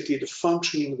basically, the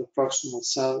functioning of the proximal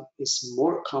cell is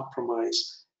more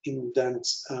compromised in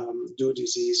DENT2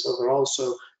 disease overall.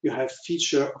 So you have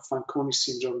feature of Fanconi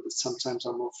syndrome that sometimes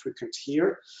are more frequent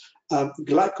here.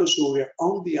 Glycosuria,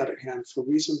 on the other hand, for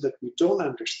reasons that we don't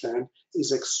understand,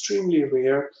 is extremely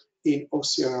rare in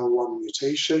OCR1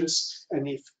 mutations, and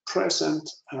if present,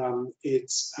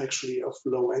 it's actually of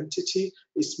low entity.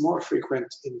 It's more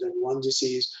frequent in DEN1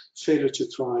 disease. Failure to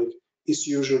thrive is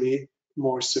usually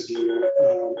more severe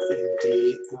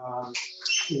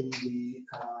in the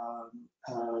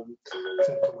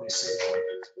Fanconi syndrome.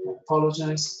 I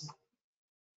apologize.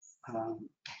 I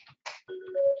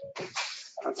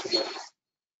forgot.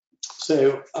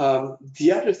 So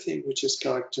the other thing which is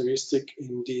characteristic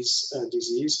in this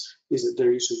disease is that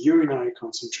there is a urinary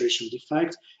concentration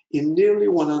defect in nearly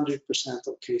 100%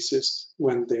 of cases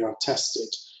when they are tested.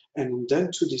 And in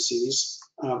DEN2 disease,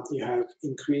 you have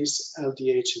increased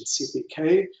LDH and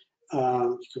CPK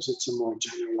because it's a more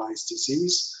generalized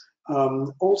disease.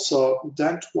 Also,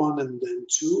 DENT1 and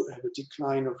DENT2 have a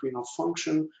decline of renal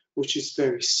function, which is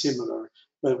very similar,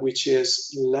 but which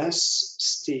is less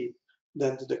steep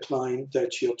than the decline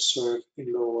that you observe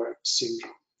in lower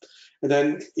syndrome. And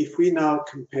then if we now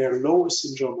compare lower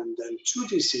syndrome and DEN2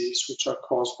 disease, which are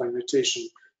caused by mutation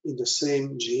in the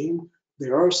same gene,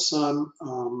 there are some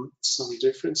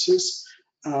differences.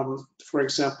 For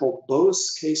example, both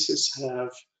cases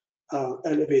have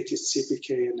elevated CPK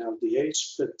and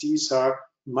LDH, but these are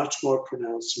much more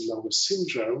pronounced in lower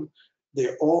syndrome.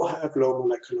 They all have low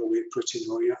molecular weight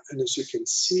proteinuria, and as you can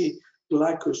see,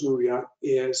 glycosuria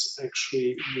is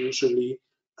actually usually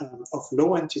of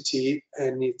low entity,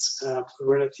 and it's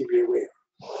relatively rare.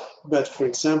 But for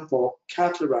example,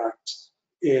 cataract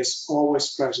is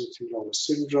always present in lower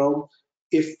syndrome.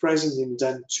 If present in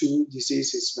DEN2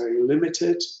 disease, it's very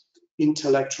limited.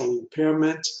 intellectual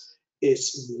impairment.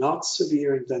 It's not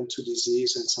severe in DEN2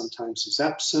 disease and sometimes is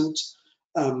absent.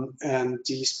 And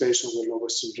these patients with Lower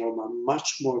syndrome are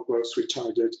much more growth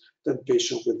retarded than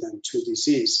patients with DEN2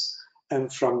 disease.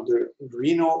 And from the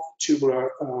renal tubular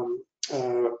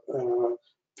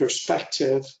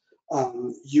perspective,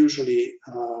 usually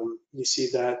you see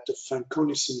that the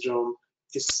Fanconi syndrome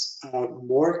is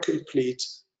more complete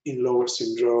in Lower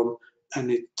syndrome, and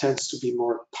it tends to be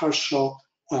more partial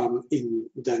in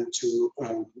DEN2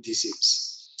 disease.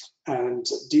 And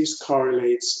this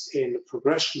correlates in the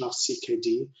progression of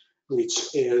CKD,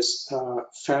 which is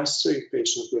faster in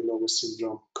patients with Lower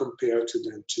syndrome compared to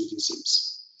DEN2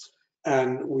 disease.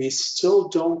 And we still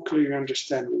don't clearly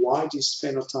understand why these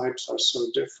phenotypes are so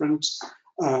different.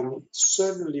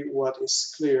 Certainly what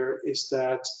is clear is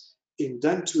that in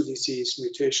DEN2 disease,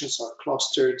 mutations are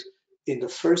clustered in the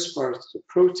first part of the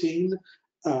protein,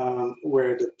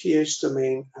 where the pH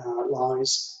domain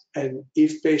lies. And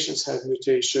if patients have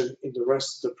mutation in the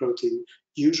rest of the protein,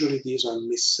 usually these are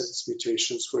missense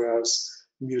mutations, whereas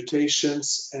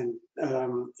mutations in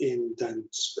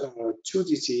DEN2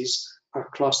 disease are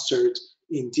clustered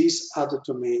in these other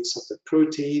domains of the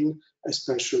protein,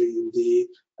 especially in the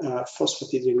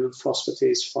phosphatidyl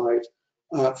phosphatase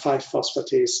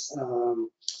 5-phosphatase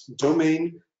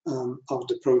domain of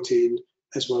the protein,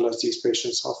 as well as these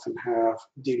patients often have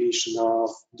deletion of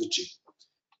the gene.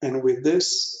 And with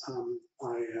this,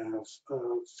 I have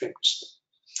finished.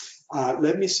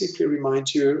 Let me simply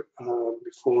remind you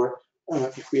before,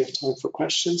 if we have time for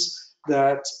questions,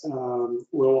 that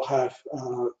we'll have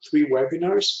 3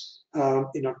 webinars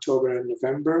in October and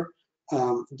November.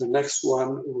 The next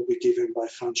one will be given by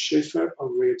Francesco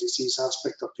on rare disease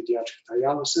aspect of pediatric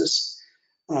dialysis.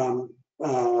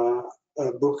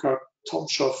 Burkhard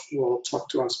Tomschoff will talk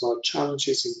to us about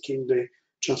challenges in kidney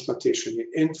transplantation in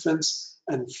infants.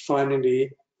 And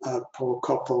finally, Paul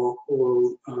Koppel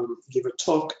will give a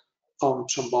talk on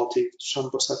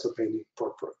thrombocytopenic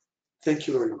purpura. Thank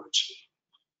you very much.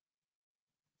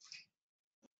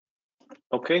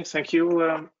 Okay, thank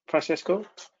you, Francesco.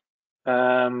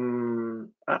 Now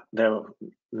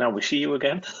we see you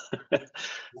again.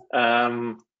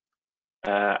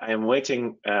 I am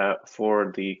waiting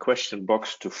for the question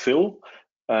box to fill.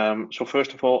 So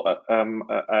first of all,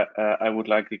 I would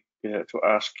like to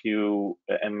ask you,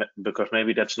 and because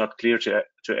maybe that's not clear to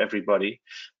everybody,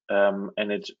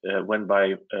 and it went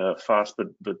by fast,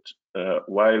 but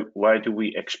why do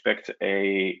we expect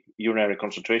a urinary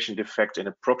concentration defect in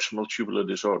a proximal tubular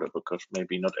disorder? Because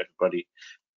maybe not everybody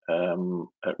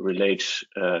relates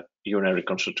urinary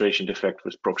concentration defect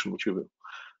with proximal tubule.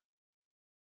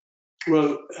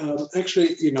 Well,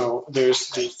 actually, you know,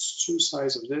 there's 2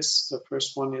 sides of this. The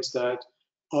first one is that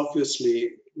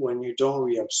obviously when you don't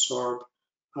reabsorb,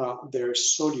 there are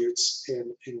solutes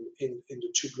in the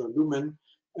tubular lumen,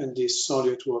 and this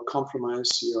solute will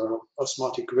compromise your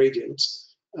osmotic gradient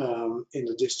in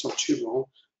the distal tubule.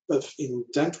 But in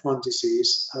DEN1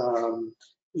 disease,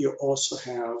 you also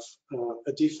have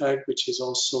a defect which is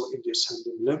also in the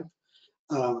ascending limb.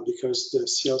 Because the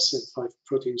CLCN5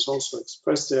 protein is also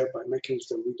expressed there by mechanisms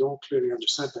that we don't clearly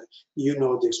understand. That you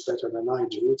know this better than I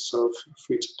do, so feel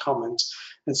free to comment.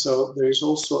 And so there is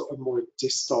also a more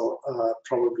distal,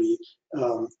 probably,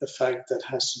 effect that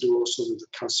has to do also with the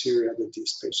calciuria that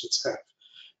these patients have.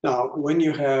 Now, when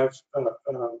you have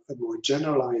a more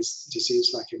generalized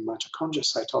disease like in mitochondrial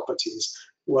cytopathies,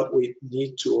 what we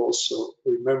need to also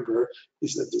remember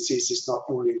is that disease is not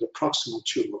only the proximal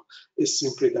tubule, it's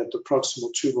simply that the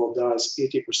proximal tubule does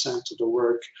 80% of the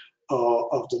work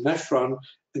of the nephron,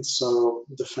 and so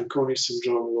the Fanconi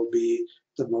syndrome will be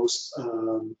the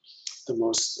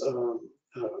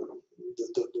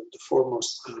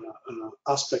foremost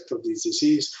aspect of this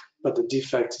disease, but the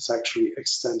defect is actually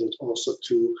extended also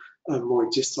to a more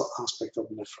distal aspect of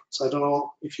the nephron. So I don't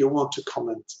know if you want to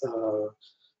comment,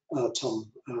 Tom,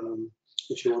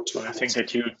 if you want to. I think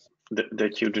that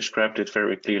you described it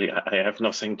very clearly. I have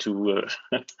nothing to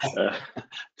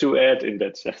to add in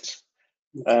that sense.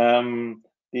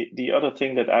 The other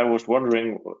thing that I was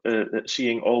wondering,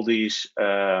 seeing all these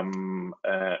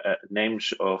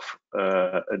names of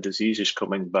diseases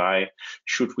coming by,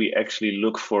 should we actually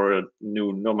look for a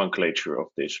new nomenclature of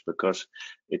this? Because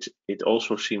it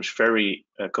also seems very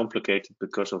complicated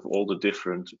because of all the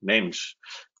different names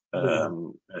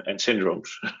and syndromes.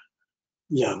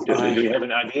 Yeah. Do you have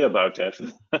an idea about that?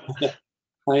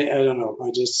 I don't know.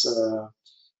 I just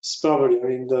it's probably, I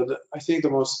mean, I think the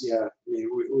most, yeah, I mean,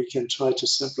 we can try to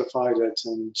simplify that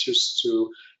and just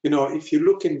to, you know, if you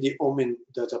look in the OMIN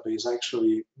database,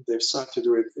 actually, they've started to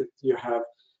do it. You have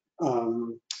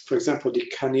for example, the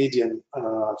Canadian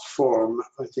form,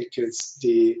 I think it's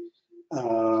the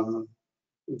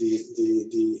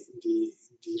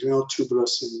renal tubular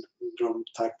syndrome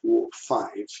type 5.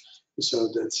 So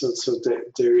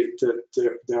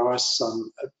there are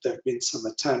some, there have been some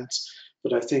attempts,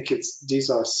 but I think these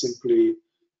are simply.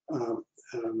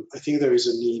 I think there is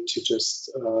a need to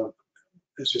just,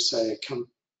 as you say,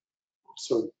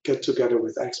 get together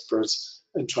with experts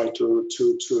and try to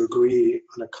agree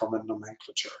on a common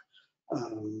nomenclature.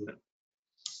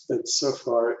 But so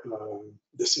far,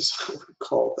 this is how we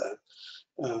call that.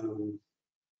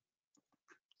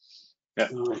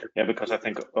 Yeah, because I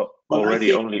think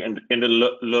already only in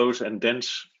the lows and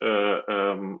dense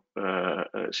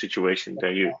situation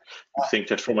there, you think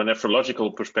that from a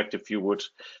nephrological perspective you would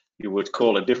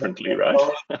call it differently, right?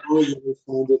 Or you would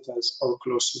find it as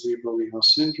oculocerebral renal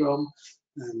syndrome,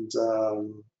 and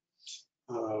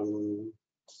I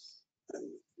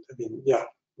mean, yeah,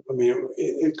 I mean,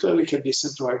 it clearly can be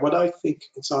simplified. What I think,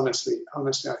 it's honestly,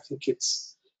 I think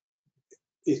it's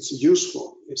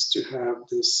useful is to have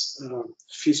this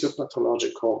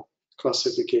physiopathological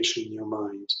classification in your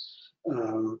mind.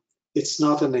 It's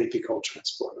not an apical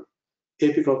transporter.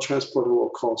 Apical transporter will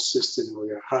cause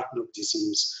cystinuria, Hartnup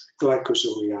disease,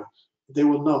 glycosuria. They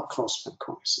will not cause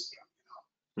Fanconi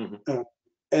syndrome. Mm-hmm.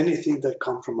 Anything that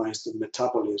compromises the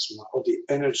metabolism or the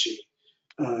energy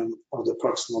of the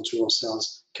proximal tubular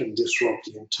cells can disrupt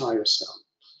the entire cell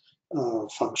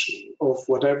functioning. Of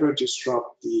whatever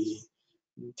disrupt the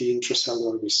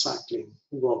intracellular recycling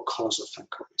will cause a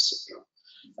Fanconi syndrome.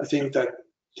 I think that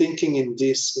thinking in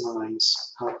these lines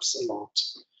helps a lot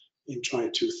in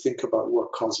trying to think about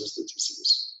what causes the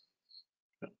disease.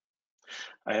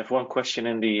 I have one question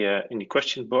in the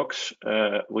question box,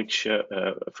 which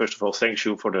first of all thanks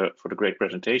you for the great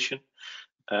presentation,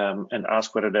 and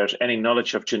ask whether there's any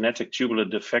knowledge of genetic tubular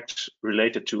defects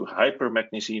related to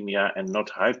hypermagnesemia and not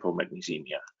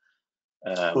hypomagnesemia.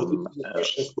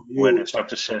 Where the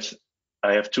doctor says,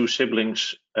 I have 2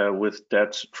 siblings with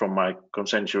that from my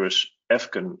consensuous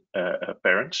Afghan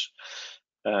parents.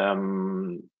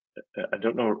 I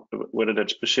don't know whether that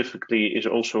specifically is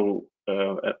also,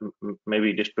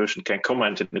 maybe this person can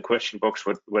comment in the question box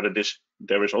whether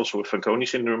there is also a Fanconi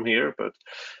syndrome here, but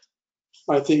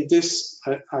I think this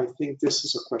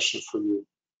is a question for you.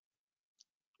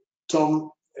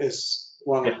 Tom is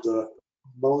one of the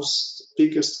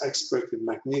biggest expert in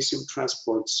magnesium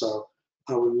transport, so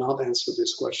I will not answer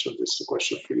this question. This is a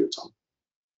question for you, Tom.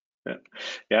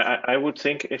 Yeah, I would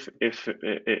think if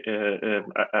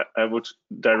I would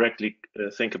directly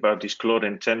think about these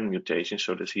Claudin 10 mutations,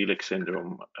 so this Helix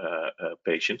syndrome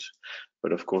patients,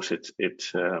 but of course it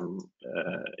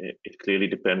clearly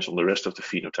depends on the rest of the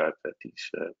phenotype that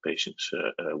these patients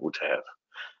would have.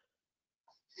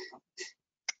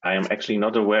 I am actually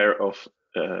not aware of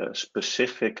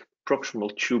specific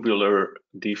proximal tubular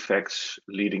defects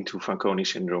leading to Fanconi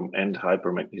syndrome and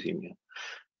hypermagnesemia.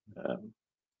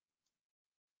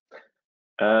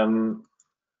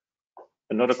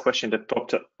 Another question that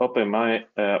popped up in my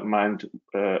mind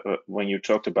when you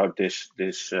talked about this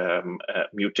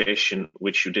mutation,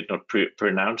 which you did not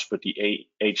pronounce, but the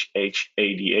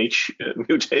HHADH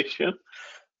mutation,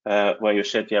 where you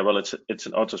said, yeah, well, it's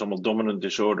an autosomal dominant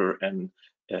disorder, and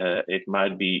it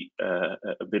might be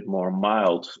a bit more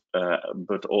mild,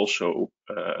 but also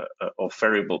of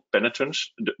variable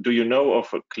penetrance. Do you know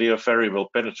of a clear variable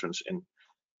penetrance in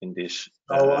this?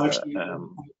 Actually,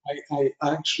 I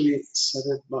actually said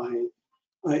it by,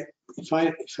 if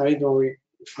I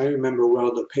remember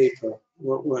well the paper,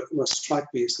 what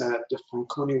struck me is that the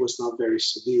Fanconi was not very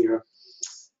severe,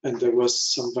 and there was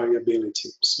some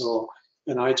variability. So,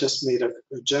 and I just made a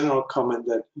general comment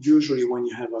that usually when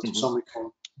you have autosomal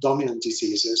dominant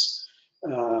diseases,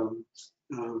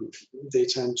 they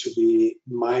tend to be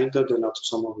milder than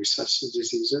autosomal recessive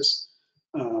diseases.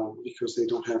 Because they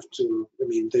don't have to, I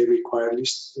mean, they require at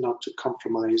least not to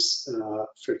compromise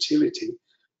fertility.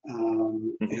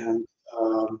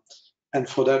 And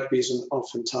for that reason,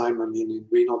 oftentimes, I mean, in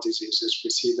renal diseases, we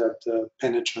see that the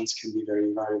penetrance can be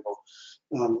very variable.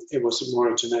 It was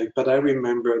more genetic, but I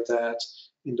remember that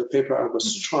in the paper, I was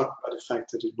struck by the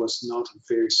fact that it was not a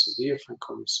very severe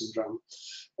Fanconi syndrome,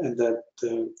 and that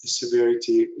the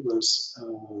severity was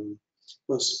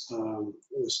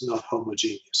not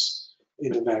homogeneous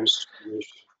in the various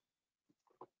situations.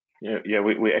 Yeah,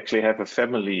 we actually have a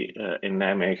family in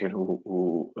Nijmegen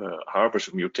who harbors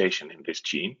a mutation in this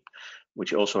gene,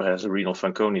 which also has a renal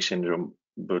Fanconi syndrome,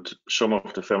 but some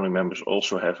of the family members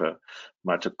also have a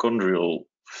mitochondrial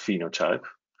phenotype.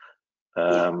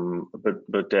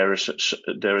 But there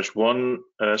is one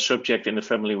subject in the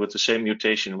family with the same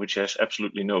mutation which has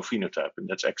absolutely no phenotype, and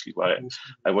that's actually why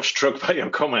I was struck by your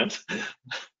comment.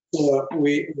 So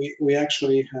we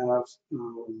actually have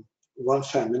one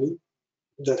family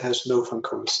that has no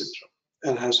Fanconi syndrome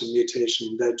and has a mutation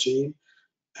in that gene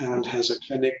and has a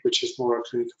clinic which is more a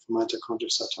clinic of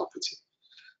mitochondrial cytopathy.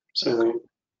 So okay.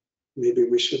 Maybe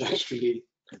we should actually...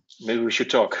 Maybe we should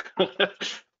talk.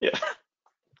 Yeah.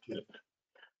 Okay.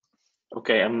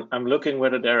 Okay, I'm looking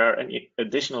whether there are any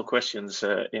additional questions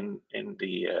in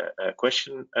the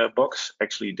question box.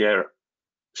 Actually, there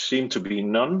seem to be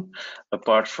none,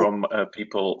 apart from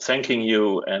people thanking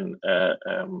you and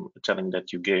telling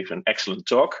that you gave an excellent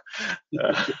talk.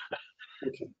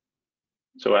 Okay.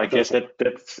 So I guess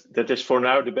that is for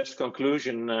now the best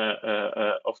conclusion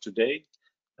of today.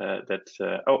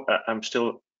 I'm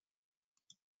still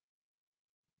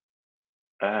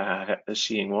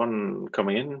seeing one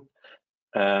coming in.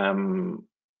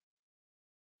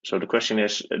 So the question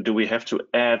is, do we have to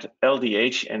add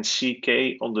LDH and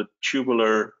CK on the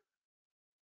tubular?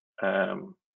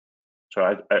 So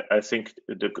I think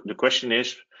the question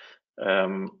is,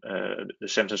 the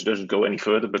sentence doesn't go any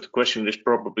further, but the question is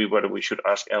probably whether we should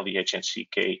ask LDH and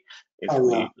CK if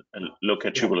we look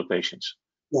at tubular patients.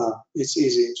 Yeah, it's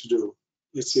easy to do.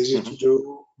 It's easy to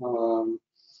do.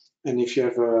 And if you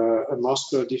have a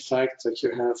muscular defect, like you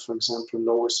have, for example,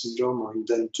 lower syndrome or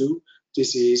DEN2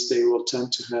 disease, they will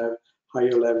tend to have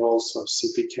higher levels of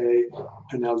CPK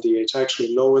and LDH.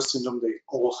 Actually, lower syndrome, they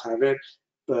all have it,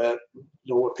 but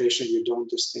lower patient, you don't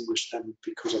distinguish them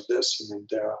because of this. You know,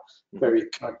 there are very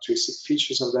characteristic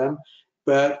features of them.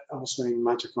 But also in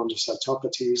mitochondrial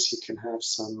cytopathies, you can have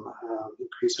some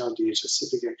increased LDH or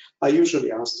CPK. I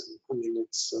usually ask them. I mean,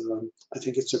 it's. I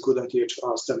think it's a good idea to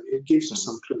ask them. It gives us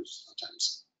some clues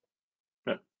sometimes.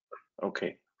 Yeah.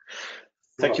 Okay.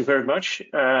 Thank you very much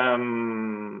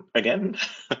again.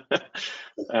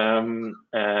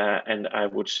 And I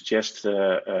would suggest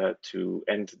to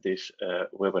end this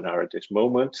webinar at this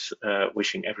moment,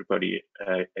 wishing everybody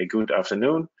a good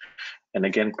afternoon. And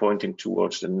again, pointing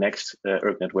towards the next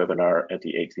ERKNet webinar at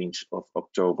the 18th of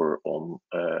October on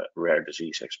rare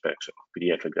disease aspects of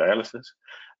pediatric dialysis.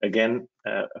 Again,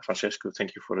 Francesco,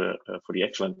 thank you for the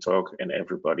excellent talk, and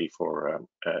everybody for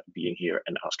being here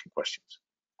and asking questions.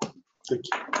 Thank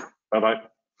you. Bye-bye.